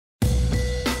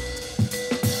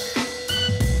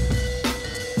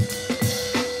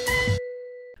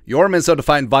Your Minnesota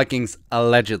Vikings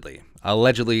allegedly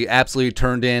absolutely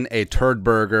turned in a turd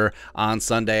burger on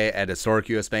Sunday at historic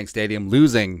US Bank Stadium,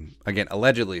 losing, again,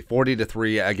 allegedly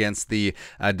 40-3 against the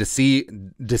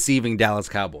deceiving Dallas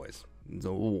Cowboys.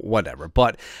 So whatever.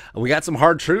 But we got some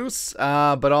hard truths,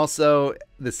 but also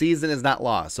the season is not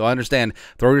lost. So I understand.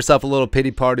 Throw yourself a little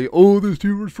pity party. Oh, this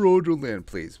team was fraudulent.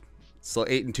 Please. So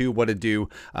 8-2, what to do?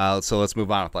 So let's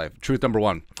move on with life. Truth number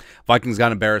one: Vikings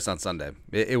got embarrassed on Sunday.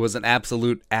 It was an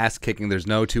absolute ass kicking. There's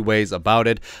no two ways about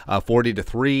it.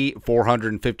 40-3,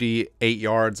 458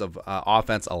 yards of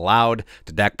offense allowed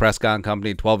to Dak Prescott and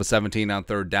company. 12-17 on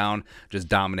third down, just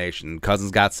domination. Cousins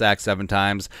got sacked 7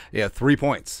 times. Yeah, 3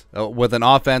 points with an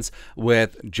offense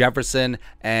with Jefferson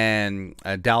and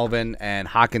Dalvin and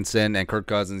Hawkinson and Kirk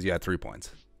Cousins. You had 3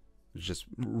 points. It's just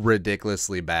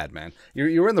ridiculously bad, man.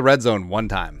 You were in the red zone one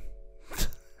time.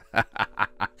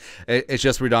 It's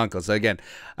just ridiculous. Again,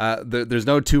 there's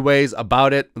no two ways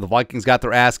about it. The Vikings got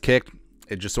their ass kicked.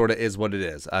 It just sort of is what it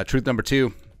is. Truth number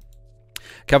two: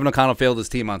 Kevin O'Connell failed his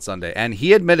team on Sunday, and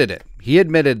he admitted it. He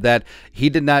admitted that he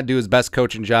did not do his best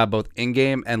coaching job both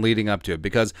in-game and leading up to it,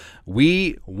 because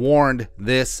we warned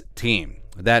this team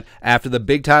that after the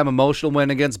big-time emotional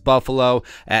win against Buffalo,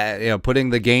 putting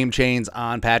the game chains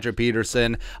on Patrick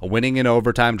Peterson, winning in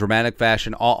overtime, dramatic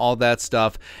fashion, all that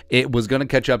stuff, it was going to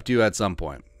catch up to you at some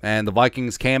point. And the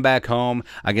Vikings came back home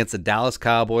against the Dallas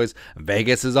Cowboys.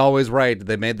 Vegas is always right.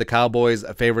 They made the Cowboys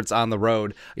favorites on the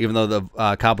road, even though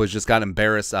the Cowboys just got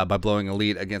embarrassed by blowing a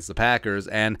lead against the Packers.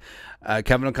 And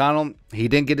Kevin O'Connell, he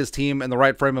didn't get his team in the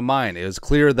right frame of mind. It was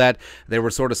clear that they were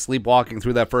sort of sleepwalking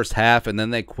through that first half, and then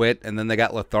they quit, and then they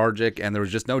got lethargic, and there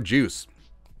was just no juice.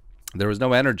 There was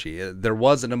no energy. There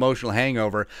was an emotional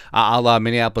hangover, a la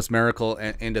Minneapolis Miracle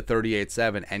into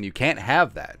 38-7, and you can't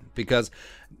have that, because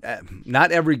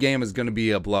not every game is going to be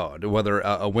a blowout, whether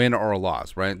a win or a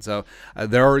loss, right? So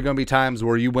there are going to be times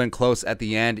where you win close at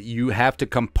the end. You have to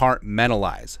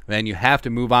compartmentalize, and you have to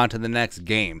move on to the next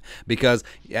game, because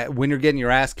when you're getting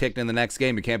your ass kicked in the next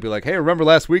game, you can't be like, hey, remember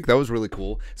last week? That was really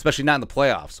cool, especially not in the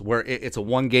playoffs, where it's a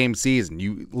one-game season.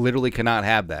 You literally cannot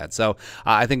have that. So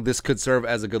I think this could serve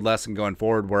as a good lesson going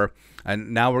forward, where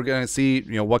and now we're going to see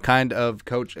what kind of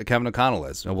coach Kevin O'Connell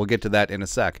is. And we'll get to that in a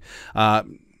sec.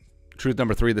 Truth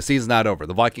number three: the season's not over.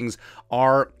 The Vikings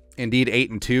are indeed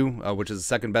 8-2, which is the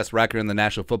second best record in the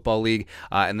National Football League,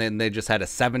 and then they just had a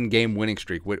 7-game winning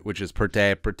streak, which is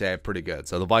pretty good.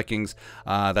 So the Vikings,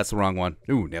 that's the wrong one.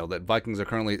 Ooh, nailed it. Vikings are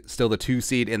currently still the 2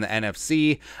 seed in the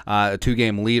NFC, a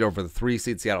 2-game lead over the 3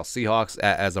 seed Seattle Seahawks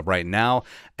as of right now,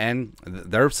 and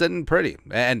they're sitting pretty.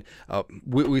 And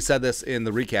we said this in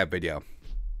the recap video.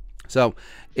 So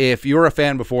if you're a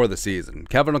fan before the season,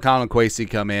 Kevin O'Connell and Kwesi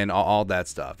come in, all that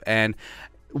stuff, and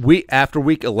after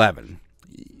week 11,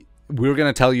 we were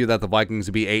going to tell you that the Vikings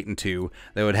would be 8-2.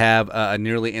 They would have a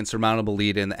nearly insurmountable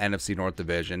lead in the NFC North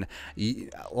Division.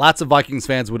 Lots of Vikings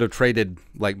fans would have traded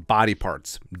like body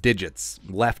parts, digits,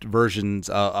 left versions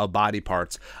of body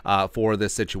parts for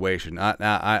this situation.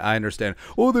 I understand.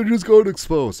 Oh, they just got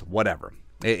exposed. Whatever.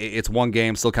 It's one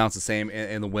game, still counts the same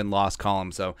in the win-loss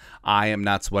column, so I am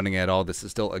not sweating it at all. This is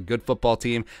still a good football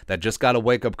team that just got a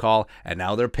wake-up call, and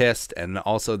now they're pissed, and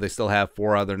also they still have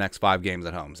 4 other next 5 games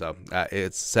at home, so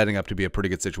it's setting up to be a pretty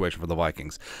good situation for the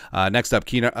Vikings. Next up,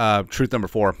 truth number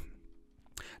 4.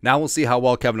 Now we'll see how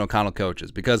well Kevin O'Connell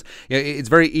coaches, because it's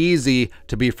very easy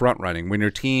to be front-running. When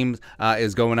your team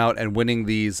is going out and winning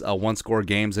these one-score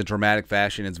games in dramatic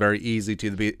fashion, it's very easy to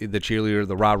be the cheerleader,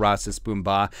 the rah-rah, sis, boom,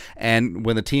 bah. And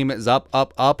when the team is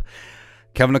up,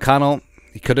 Kevin O'Connell,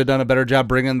 he could have done a better job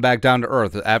bringing them back down to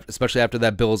earth, especially after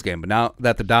that Bills game. But now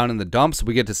that they're down in the dumps,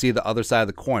 we get to see the other side of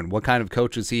the coin. What kind of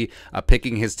coach is he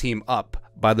picking his team up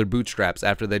by their bootstraps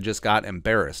after they just got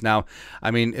embarrassed? Now,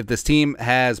 I mean, if this team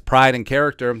has pride and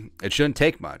character, it shouldn't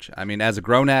take much. I mean, as a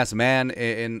grown-ass man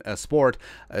in a sport,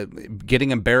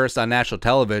 getting embarrassed on national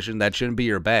television, that shouldn't be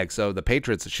your bag. So the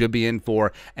Patriots should be in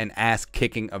for an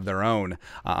ass-kicking of their own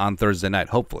on Thursday night,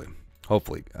 hopefully.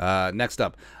 Next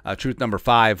up, truth number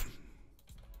 5.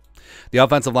 The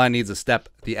offensive line needs to step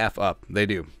the F up. They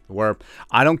do. Where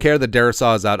I don't care that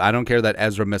Darisaw is out. I don't care that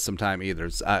Ezra missed some time either.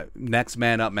 It's, next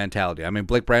man up mentality. I mean,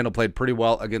 Blake Brandel played pretty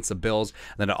well against the Bills,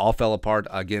 and then it all fell apart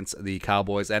against the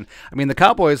Cowboys. And, I mean, the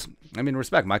Cowboys, I mean,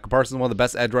 respect. Michael Parsons is one of the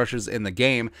best edge rushers in the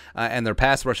game, and their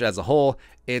pass rush as a whole,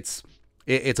 it's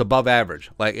above average.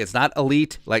 Like, it's not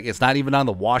elite. Like, it's not even on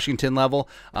the Washington level,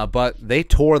 but they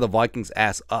tore the Vikings'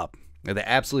 ass up. They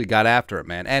absolutely got after it,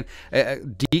 man. And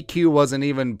DQ wasn't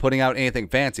even putting out anything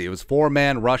fancy. It was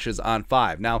 4-man rushes on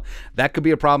 5. Now, that could be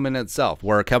a problem in itself,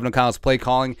 where Kevin O'Connell's play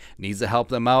calling needs to help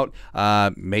them out.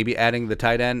 Maybe adding the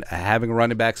tight end, having a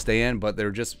running back stay in, but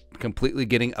they're just completely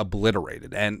getting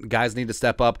obliterated. And guys need to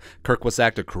step up. Kirk was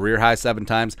sacked a career-high 7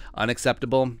 times.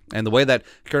 Unacceptable. And the way that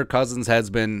Kirk Cousins has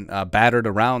been battered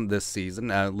around this season,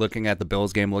 looking at the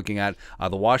Bills game, looking at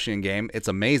the Washington game, it's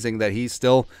amazing that he's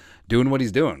still doing what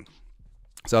he's doing.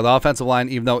 So the offensive line,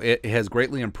 even though it has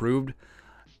greatly improved,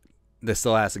 this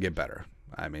still has to get better.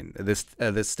 I mean, this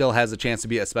still has a chance to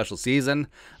be a special season,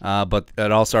 but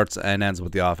it all starts and ends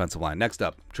with the offensive line. Next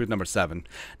up, truth number 7.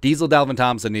 Diesel Dalvin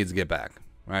Tomlinson needs to get back.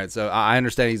 Right, so I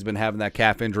understand he's been having that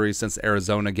calf injury since the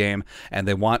Arizona game, and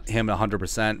they want him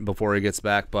 100% before he gets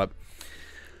back. But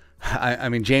I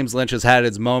mean, James Lynch has had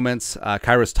his moments.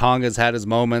 Kyrus Tonga has had his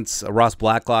moments. Ross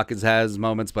Blacklock has had his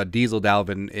moments. But Diesel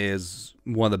Dalvin is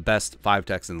one of the best 5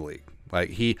 techs in the league. Like,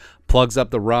 he plugs up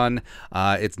the run.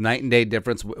 It's night and day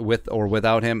difference with or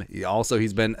without him.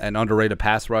 He's been an underrated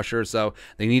pass rusher. So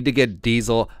they need to get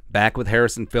Diesel back with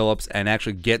Harrison Phillips and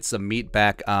actually get some meat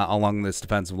back along this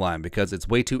defensive line, because it's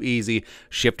way too easy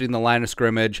shifting the line of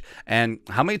scrimmage. And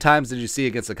how many times did you see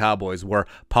against the Cowboys where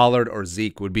Pollard or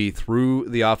Zeke would be through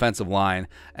the offensive line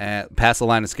and past the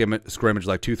line of scrimmage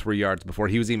like 2-3 yards before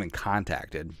he was even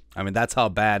contacted? I mean, that's how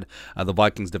bad the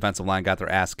Vikings defensive line got their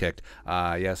ass kicked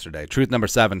yesterday. Truth number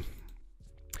 7.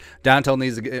 Dontel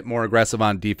needs to get more aggressive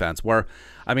on defense. Where,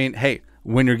 I mean, hey,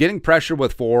 when you're getting pressure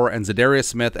with 4 and Za'Darius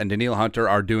Smith and Danielle Hunter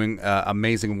are doing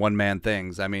amazing one-man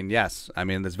things, I mean, yes, I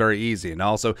mean, that's very easy. And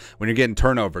also, when you're getting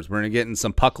turnovers, when you're getting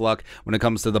some puck luck when it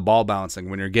comes to the ball bouncing,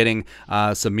 when you're getting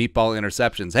some meatball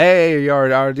interceptions, hey,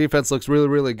 our defense looks really,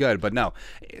 really good. But no,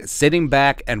 sitting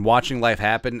back and watching life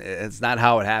happen, it's not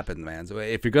how it happens, man. So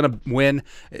if you're going to win,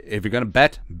 if you're going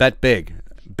to bet big.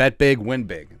 Bet big, win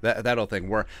big. That whole thing.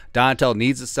 Where Dontel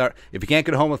needs to start. If you can't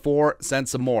get home with 4, send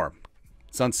some more.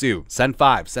 Sun Tzu, send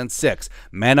 5, send 6.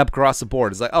 Man up across the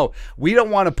board. It's like, oh, we don't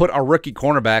want to put our rookie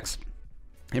cornerbacks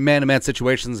in man-to-man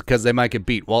situations because they might get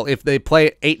beat. Well, if they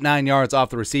play 8-9 yards off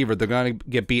the receiver, they're going to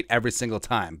get beat every single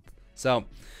time. So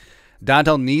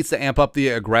Dontel needs to amp up the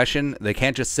aggression. They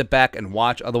can't just sit back and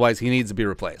watch. Otherwise, he needs to be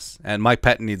replaced. And Mike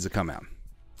Pettin needs to come out.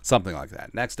 Something like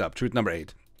that. Next up, truth number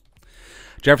 8.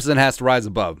 Jefferson has to rise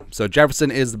above. So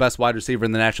Jefferson is the best wide receiver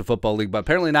in the National Football League, but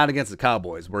apparently not against the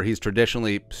Cowboys, where he's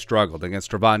traditionally struggled against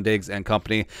Trevon Diggs and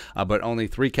company, but only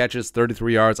 3 catches,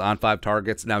 33 yards on 5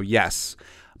 targets. Now, yes,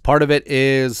 part of it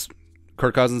is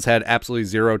Kirk Cousins had absolutely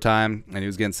 0 time, and he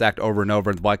was getting sacked over and over,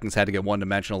 and the Vikings had to get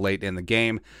one-dimensional late in the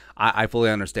game. I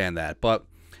fully understand that. But,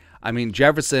 I mean,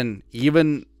 Jefferson,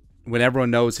 even when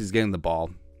everyone knows he's getting the ball,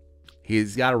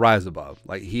 he's got to rise above.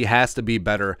 Like, he has to be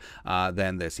better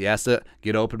than this. He has to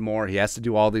get open more. He has to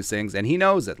do all these things, and he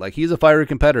knows it. Like, he's a fiery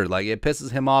competitor. Like, it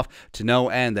pisses him off to no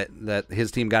end that his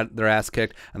team got their ass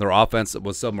kicked and their offense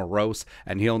was so morose,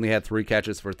 and he only had 3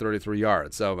 catches for 33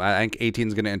 yards. So I think 18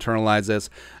 is going to internalize this.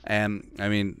 And, I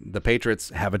mean, the Patriots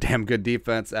have a damn good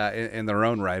defense in their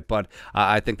own right, but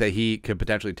I think that he could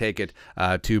potentially take it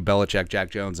to Belichick, Jack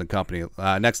Jones, and company.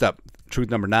 Next up, truth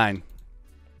number 9.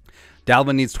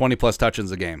 Dalvin needs 20-plus touches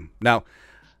a game. Now,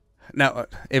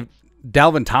 if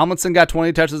Dalvin Tomlinson got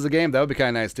 20 touches a game, that would be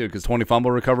kind of nice too, because 20 fumble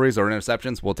recoveries or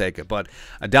interceptions, we'll take it. But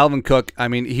Dalvin Cook, I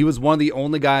mean, he was one of the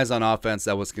only guys on offense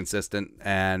that was consistent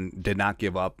and did not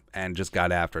give up and just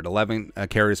got after it. 11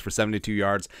 carries for 72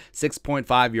 yards,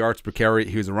 6.5 yards per carry.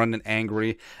 He was running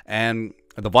angry, and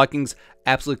the Vikings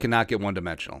absolutely cannot get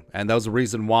one-dimensional. And that was the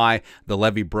reason why the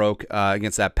levee broke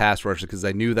against that pass rush, because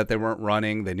they knew that they weren't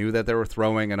running. They knew that they were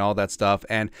throwing and all that stuff.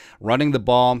 And running the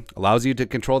ball allows you to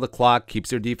control the clock,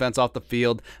 keeps your defense off the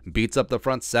field, beats up the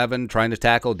front 7, trying to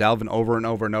tackle Dalvin over and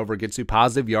over and over, gets you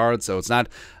positive yards. So it's not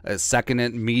a 2nd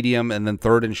and medium and then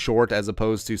 3rd and short, as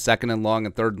opposed to 2nd and long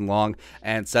and 3rd and long,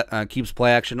 and keeps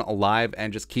play action alive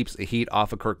and just keeps the heat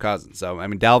off of Kirk Cousins. So, I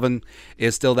mean, Dalvin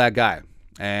is still that guy.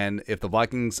 And if the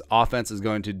Vikings offense is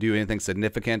going to do anything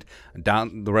significant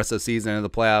down the rest of the season and the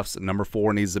playoffs, number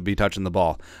 4 needs to be touching the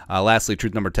ball. Lastly,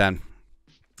 truth number 10.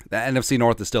 The NFC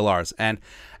North is still ours. And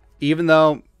even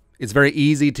though it's very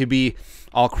easy to be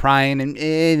all crying and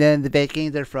the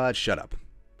Vikings are fraud, shut up.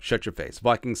 Shut your face.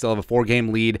 Vikings still have a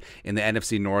 4-game lead in the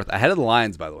NFC North, ahead of the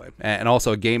Lions, by the way, and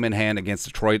also a game in hand against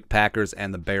Detroit, Packers,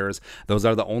 and the Bears. Those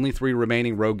are the only 3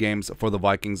 remaining road games for the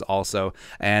Vikings also.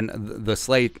 And the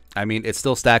slate, I mean, it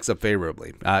still stacks up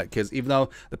favorably, because even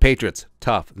though the Patriots,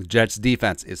 tough, the Jets'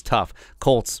 defense is tough,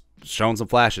 Colts, showing some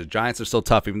flashes. Giants are still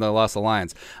tough, even though they lost the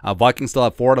Lions. Vikings still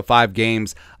have 4 to 5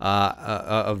 games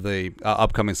of the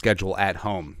upcoming schedule at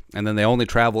home, and then they only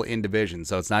travel in division,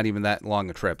 so it's not even that long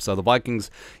a trip. So the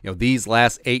Vikings, these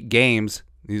last 7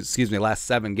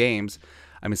 games,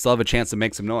 I mean, still have a chance to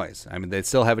make some noise. I mean, they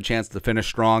still have a chance to finish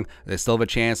strong. They still have a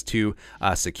chance to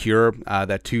secure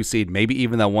that 2 seed, maybe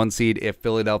even that 1 seed if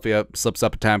Philadelphia slips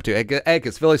up a time or two.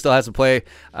 Because Philly still has to play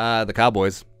the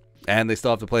Cowboys, and they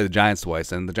still have to play the Giants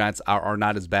twice, and the Giants are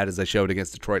not as bad as they showed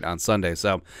against Detroit on Sunday.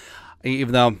 So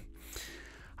even though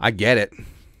I get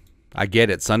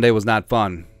it, Sunday was not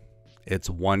fun. It's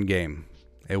one game.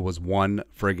 It was one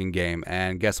friggin' game.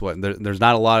 And guess what? There's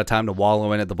not a lot of time to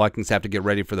wallow in it. The Vikings have to get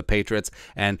ready for the Patriots.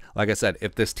 And like I said,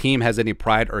 if this team has any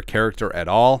pride or character at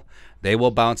all, they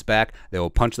will bounce back. They will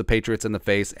punch the Patriots in the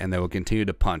face, and they will continue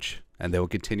to punch, and they will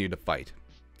continue to fight.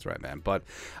 That's right, man. But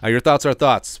your thoughts are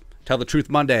thoughts. Tell the truth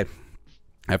Monday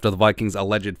after the Vikings'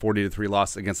 alleged 40-3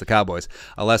 loss against the Cowboys.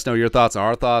 Let us know your thoughts and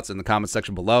our thoughts in the comment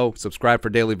section below. Subscribe for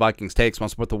daily Vikings takes. Want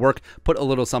to support the work? Put a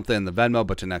little something in the Venmo.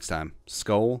 But till next time,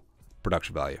 Skol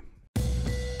production value.